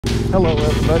Hello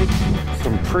everybody.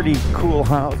 Some pretty cool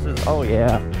houses. Oh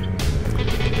yeah.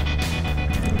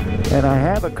 And I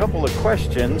have a couple of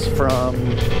questions from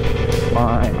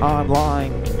my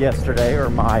online yesterday, or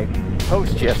my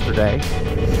post yesterday,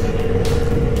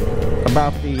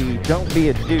 about the Don't Be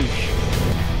a Douche.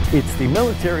 It's the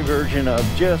military version of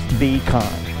just be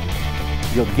kind.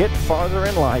 You'll get farther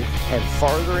in life and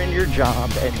farther in your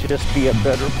job and just be a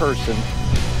better person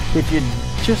if you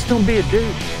just don't be a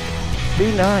douche.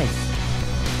 Be nice.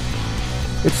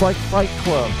 It's like Fight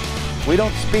Club. We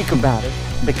don't speak about it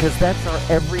because that's our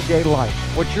everyday life.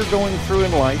 What you're going through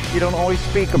in life, you don't always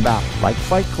speak about, like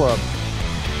Fight Club.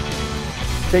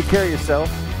 Take care of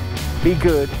yourself. Be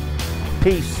good.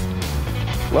 Peace.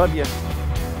 Love you.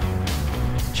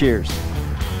 Cheers.